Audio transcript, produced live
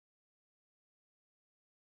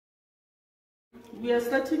We are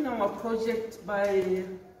starting our project by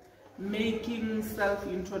making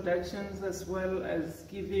self-introductions as well as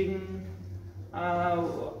giving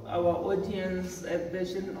our audience a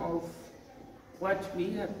version of what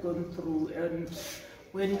we have gone through and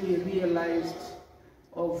when we realized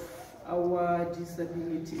of our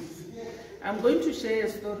disabilities. I'm going to share a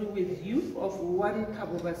story with you of one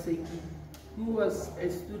Thabo Baseki, who was a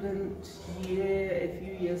student here a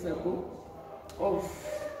few years ago, of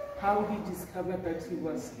how he discovered that he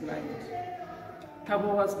was blind.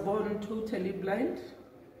 Thabo was born totally blind,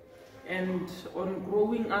 and on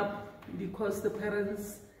growing up, because the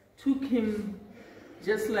parents took him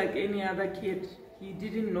just like any other kid, he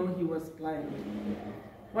didn't know he was blind.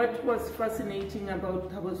 What was fascinating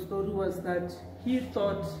about Thabo's story was that he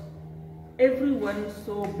thought everyone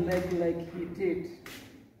saw black like he did.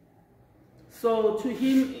 So to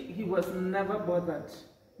him, he was never bothered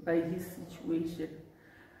by his situation.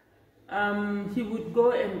 He would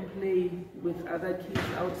go and play with other kids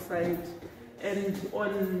outside, and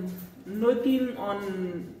on knocking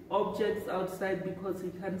on objects outside because he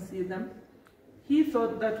can't see them, he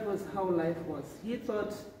thought that was how life was. He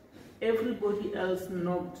thought everybody else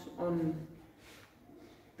knocked on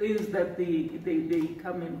things that they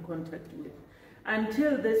come in contact with.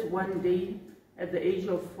 Until this one day, at the age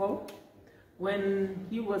of 4, when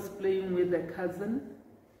he was playing with a cousin,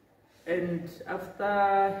 and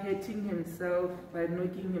after hurting himself by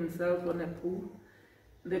knocking himself on a pool,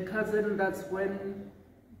 the cousin, that's when,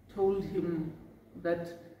 told him that,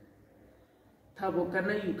 Thabo,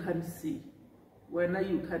 kana you can't see. When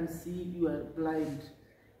you can see, you are blind.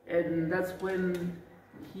 And that's when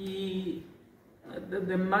the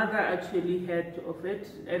mother actually heard of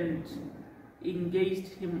it and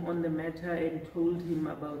engaged him on the matter and told him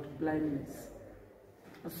about blindness.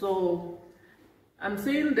 So I'm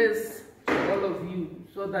saying this to all of you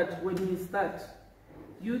so that when we start,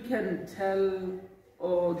 you can tell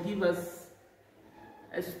or give us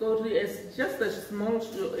a story, as just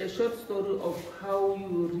a short story of how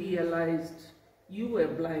you realized you were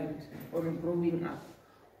blind on growing up.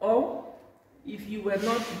 Or if you were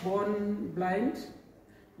not born blind,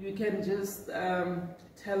 you can just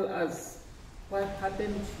tell us what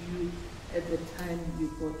happened to you at the time you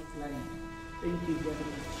got blind. Thank you very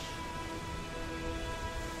much.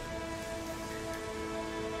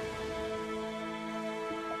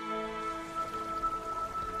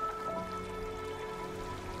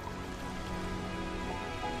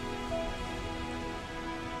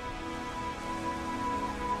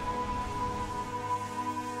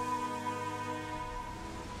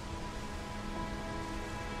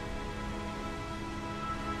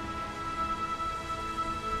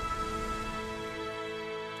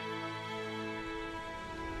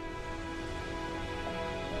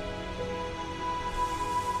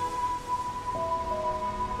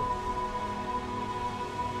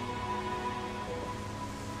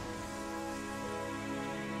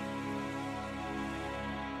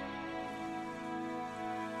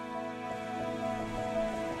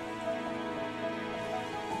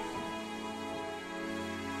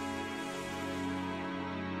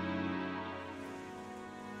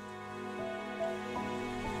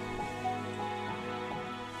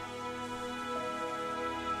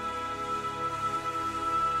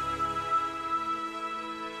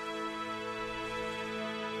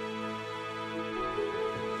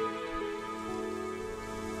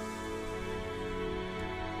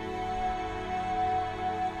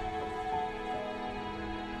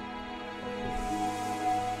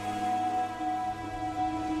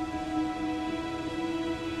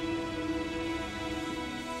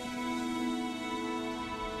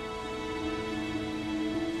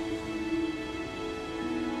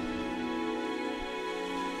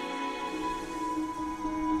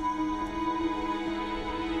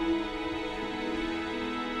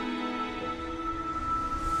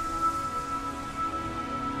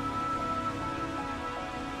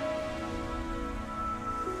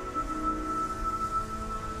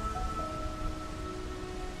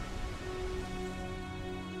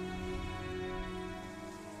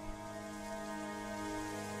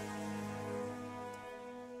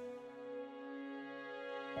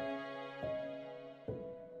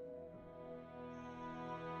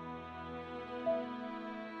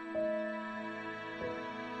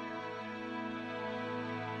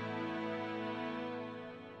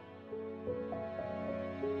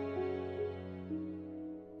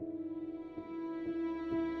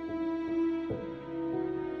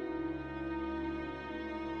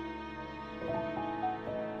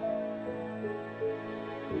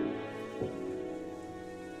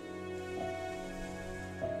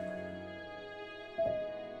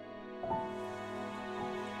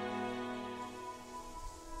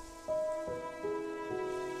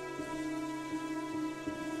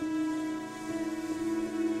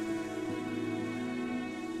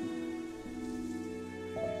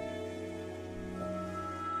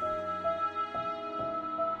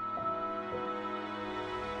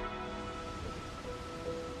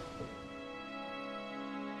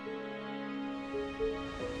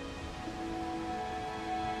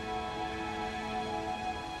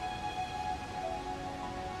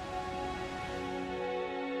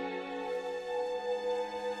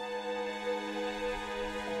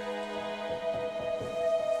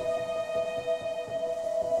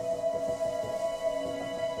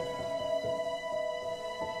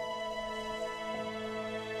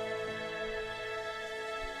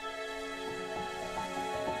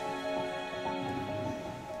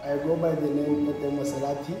 I go by the name Etemo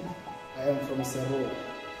Selapi. I am from Sero.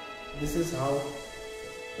 This is how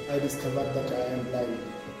I discovered that I am blind.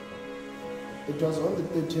 It was on the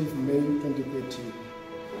 13th May 2013.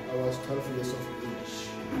 I was 12 years of age.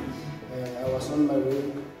 I was on my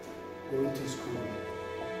way going to school,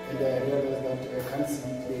 and I realized that I can't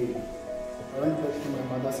see clearly. I went back to my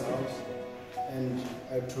mother's house and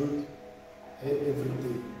I told her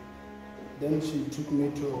everything. Then she took me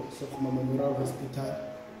to Sofoma Memorial Hospital,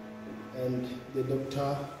 and the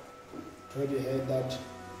doctor told her that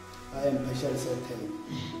I am partially sighted.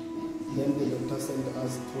 Then the doctor sent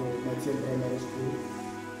us to Mathieu Primary School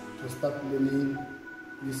to start learning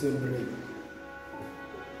using braille.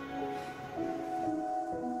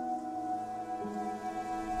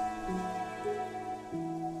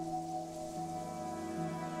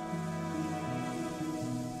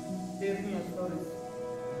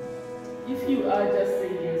 If you are just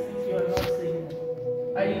saying yes, if you are not saying no,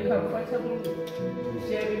 are you comfortable with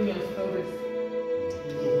sharing your stories?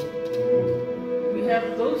 We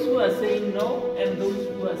have those who are saying no and those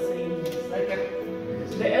who are saying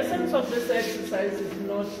yes. The essence of this exercise is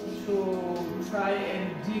not to try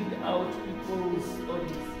and dig out people's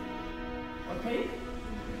stories. Okay?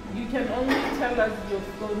 You can only tell us your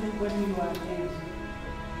story when you are ready.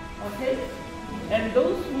 Okay? And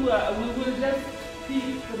those who are, we will just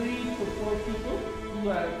pick 3 to 4 people who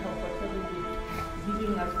are comfortable with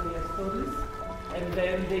giving us their stories, and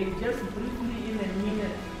then they just briefly, in a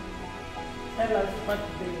minute, tell us what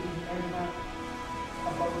they remember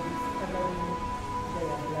about discovering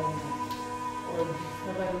their blindness or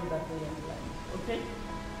discovering that they are blind. Okay?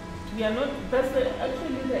 We are not, that's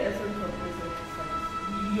actually the essence of this exercise.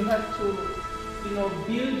 You have to,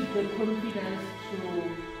 build the confidence to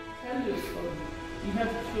tell your story. You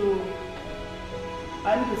have to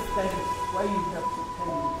understand why you have to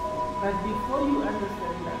tell your story. But before you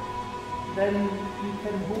understand that, then you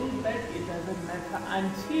can hold back, it doesn't matter,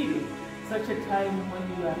 until such a time when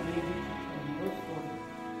you are ready to tell your story.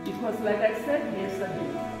 Because like I said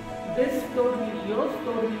yesterday, this story, your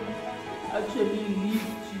story, actually leads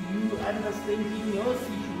to you understanding your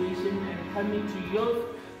situation and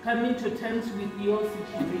coming to terms with your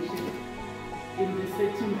situation in the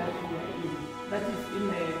setting that you are in. That is in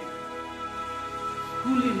a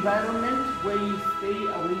school environment where you stay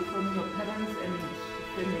away from your parents and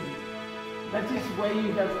family. That is where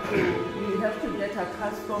you have to get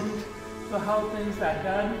accustomed to how things are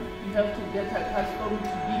done. You have to get accustomed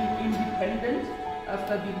to being independent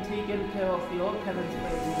after being taken care of your parents by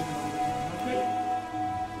everyone. Okay?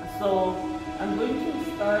 So I'm going to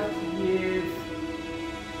start with you.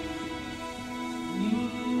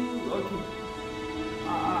 Okay.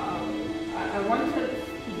 I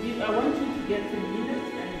want you to get a minute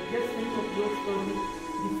and just think of your story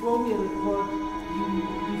before we record.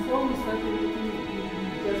 Before we start anything, you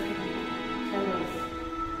just tell us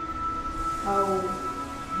how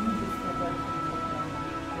you discovered your blindness.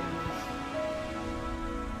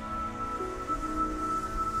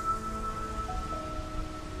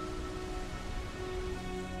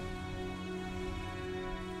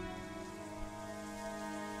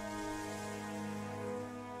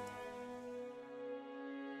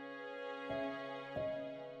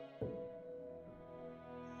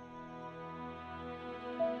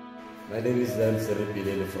 My name is Dan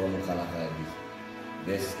Serepilele from Kalahari.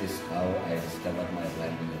 This is how I discovered my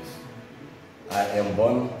blindness. I am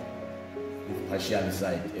born with partial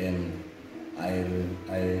sight, and I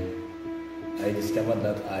discovered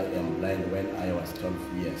that I am blind when I was 12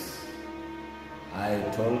 years. I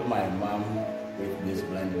told my mom with this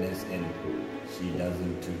blindness, and she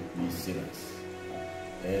doesn't take me serious.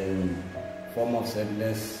 And form of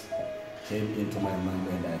sadness came into my mind,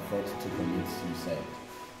 and I thought to commit suicide.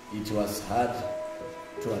 It was hard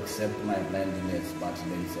to accept my blindness, but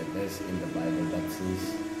there is a verse in the Bible that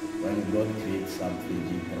says, when God creates something,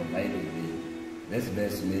 He provided me. This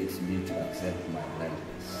verse makes me to accept my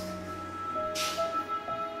blindness.